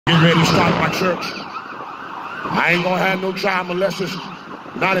Get ready to start my church. I ain't gonna have no child molesters,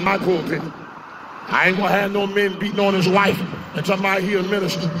 not in my pulpit. I ain't gonna have no men beating on his wife until I hear a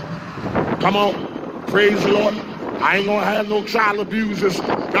minister. Come on, praise the Lord. I ain't gonna have no child abusers,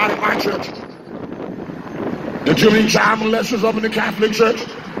 not in my church. The too many child molesters up in the Catholic Church,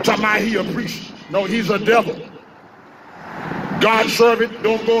 until I hear a priest. No, he's a devil. God's servant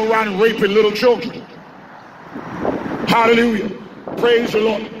don't go around raping little children. Hallelujah. Praise the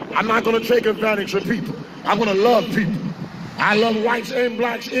Lord. I'm not going to take advantage of people. I'm going to love people. I love whites and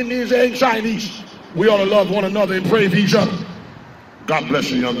blacks, Indians and Chinese. We ought to love one another and pray for each other. God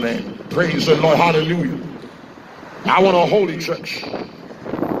bless you, young man. Praise the Lord. Hallelujah. I want a holy church.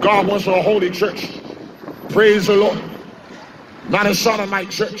 God wants a holy church. Praise the Lord. Not a sodomite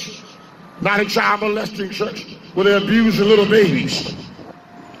church. Not a child molesting church where they're abusing little babies.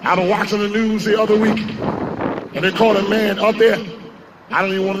 I was watching the news the other week, and they caught a man up there. I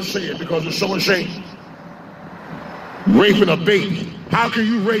don't even want to say it because it's so ashamed. Raping a baby. How can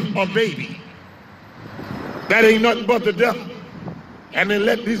you rape a baby? That ain't nothing but the devil. And they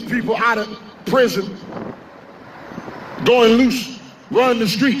let these people out of prison, going loose, run the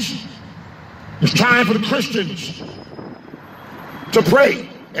streets. It's time for the Christians to pray,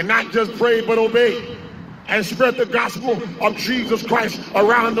 and not just pray but obey, and spread the gospel of Jesus Christ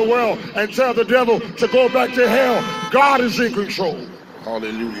around the world, and tell the devil to go back to hell. God is in control.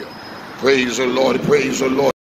 Hallelujah. Praise the Lord. Praise the Lord.